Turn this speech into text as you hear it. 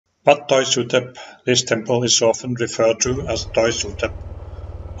Wat Doi Suthep, this temple is often referred to as Doi Suthep,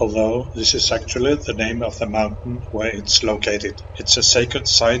 although this is actually the name of the mountain where it's located. It's a sacred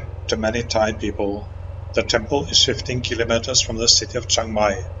site to many Thai people. The temple is 15 kilometers from the city of Chiang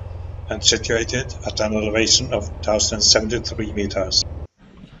Mai and situated at an elevation of 1,073 meters.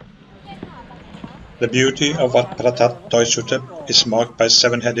 The beauty of Wat Doi Suthep is marked by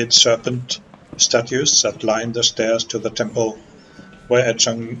seven-headed serpent statues that line the stairs to the temple, where a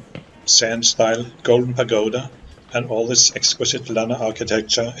Chiang Mai-style golden pagoda and all this exquisite lana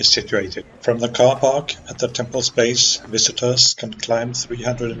architecture is situated. From the car park at the temple's base, visitors can climb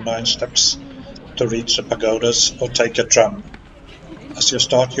 309 steps to reach the pagodas or take a tram. As you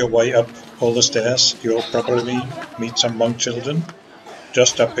start your way up all the stairs, you'll probably meet some monk children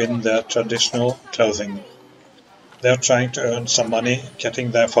dressed up in their traditional clothing. They're trying to earn some money,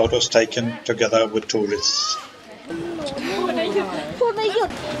 getting their photos taken together with tourists.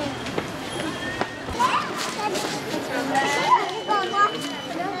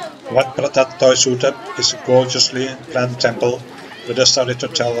 Wat Doi Suthep is a gorgeously planned temple with a story to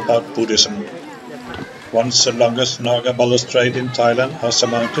tell about Buddhism. Once the longest Naga balustrade in Thailand are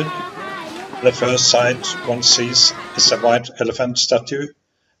surmounted, the first sight one sees is a white elephant statue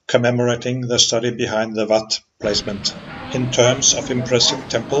commemorating the story behind the Wat placement. In terms of impressive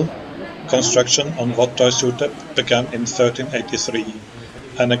temple, construction on Wat Doi Suthep began in 1383,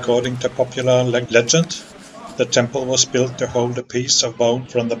 and according to popular legend, the temple was built to hold a piece of bone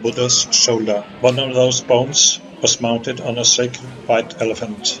from the Buddha's shoulder. One of those bones was mounted on a sacred white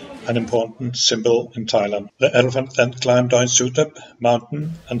elephant, an important symbol in Thailand. The elephant then climbed Doi Suthep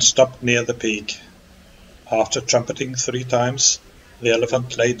mountain and stopped near the peak. After trumpeting 3 times, the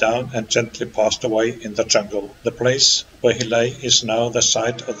elephant lay down and gently passed away in the jungle. The place where he lay is now the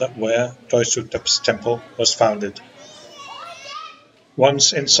site of where Doi Suthep's temple was founded.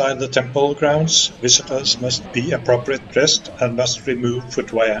 Once inside the temple grounds, visitors must be appropriately dressed and must remove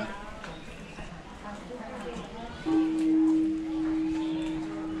footwear.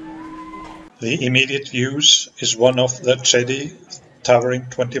 The immediate views is one of the chedi towering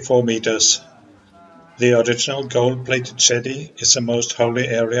 24 meters. The original gold-plated chedi is the most holy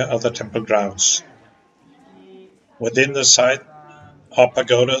area of the temple grounds. Within the site are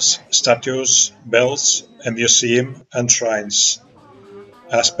pagodas, statues, bells, a museum and shrines.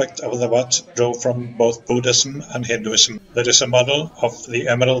 Aspect of the Wat draw from both Buddhism and Hinduism. There is a model of the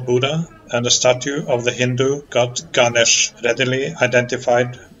Emerald Buddha and a statue of the Hindu god Ganesh, readily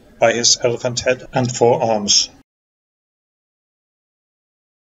identified by his elephant head and 4 arms.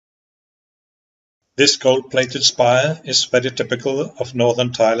 This gold-plated spire is very typical of northern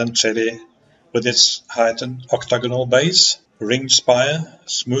Thailand chedi, with its heightened octagonal base, ringed spire,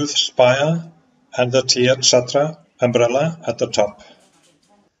 smooth spire, and the tiered chhatra umbrella at the top.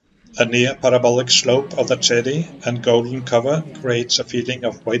 The near parabolic slope of the chedi and golden cover creates a feeling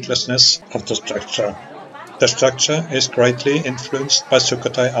of weightlessness of the structure. The structure is greatly influenced by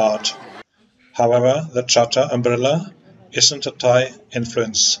Sukhothai art. However, the chhatra umbrella isn't a Thai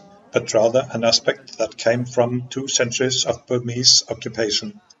influence, but rather an aspect that came from 2 centuries of Burmese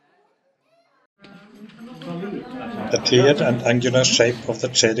occupation. The tiered and angular shape of the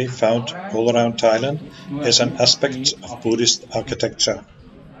chedi found all around Thailand is an aspect of Buddhist architecture.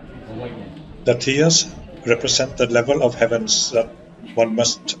 The tiers represent the level of heavens that one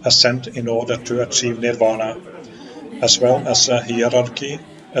must ascend in order to achieve nirvana, as well as a hierarchy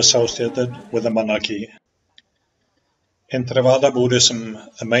associated with a monarchy. In Theravada Buddhism,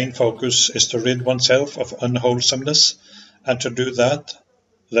 the main focus is to rid oneself of unwholesomeness, and to do that,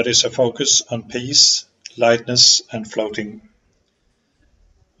 there is a focus on peace, lightness, and floating.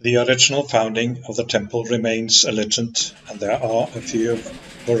 The original founding of the temple remains a legend, and there are a few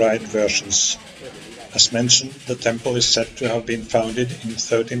varied versions. As mentioned, the temple is said to have been founded in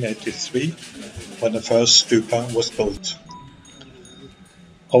 1383, when the first stupa was built.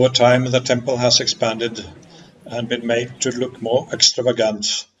 Over time, the temple has expanded and been made to look more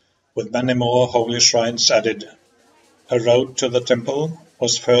extravagant, with many more holy shrines added. A road to the temple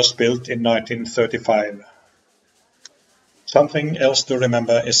was first built in 1935. Something else to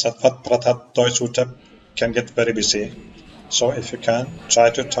remember is that Wat Doi Suthep can get very busy, so if you can, try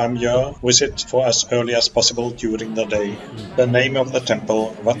to time your visit for as early as possible during the day. The name of the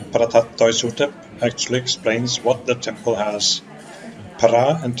temple, Wat Doi Suthep, actually explains what the temple has.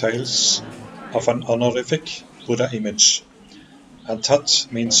 Phra entails of an honorific Buddha image, and Tat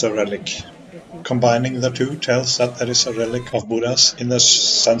means a relic. Combining the two tells that there is a relic of Buddha's in the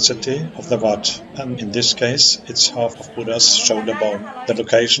sanctity of the Wat, and in this case it's half of Buddha's shoulder bone. The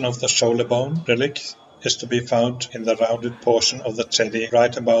location of the shoulder bone relic is to be found in the rounded portion of the chedi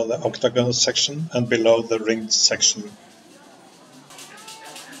right above the octagonal section and below the ringed section.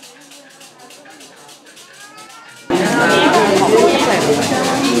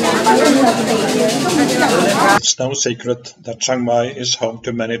 It's no secret that Chiang Mai is home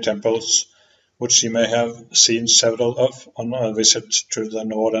to many temples, which you may have seen several of on a visit to the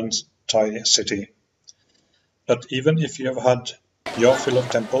northern Thai city. But even if you have had your fill of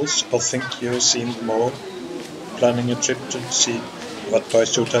temples or think you have seen more, planning a trip to see Wat Doi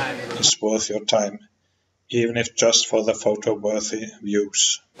Suthep is worth your time, even if just for the photo-worthy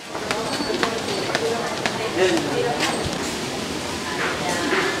views.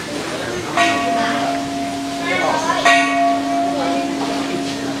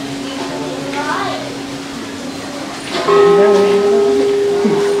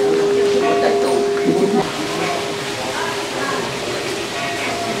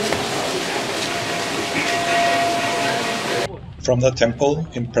 From the temple,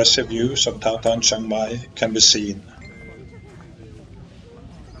 impressive views of downtown Chiang Mai can be seen.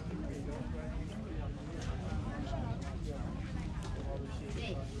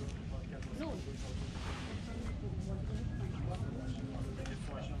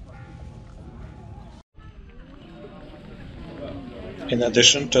 In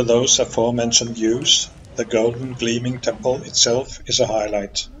addition to those aforementioned views, the golden gleaming temple itself is a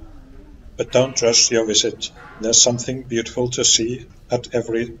highlight. But don't rush your visit, there's something beautiful to see at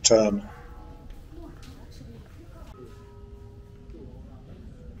every turn.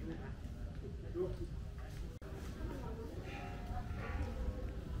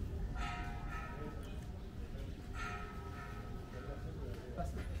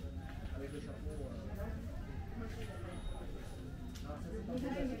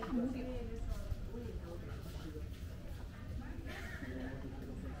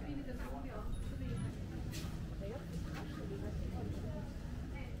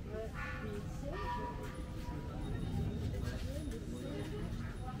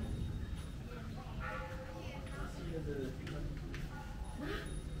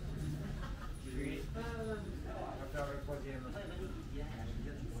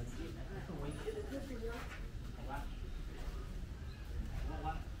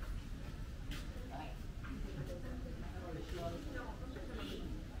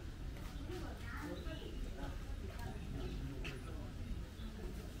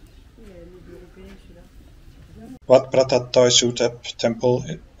 Wat Doi Suthep Temple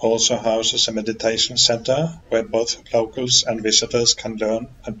also houses a meditation center where both locals and visitors can learn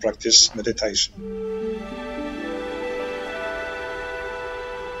and practice meditation.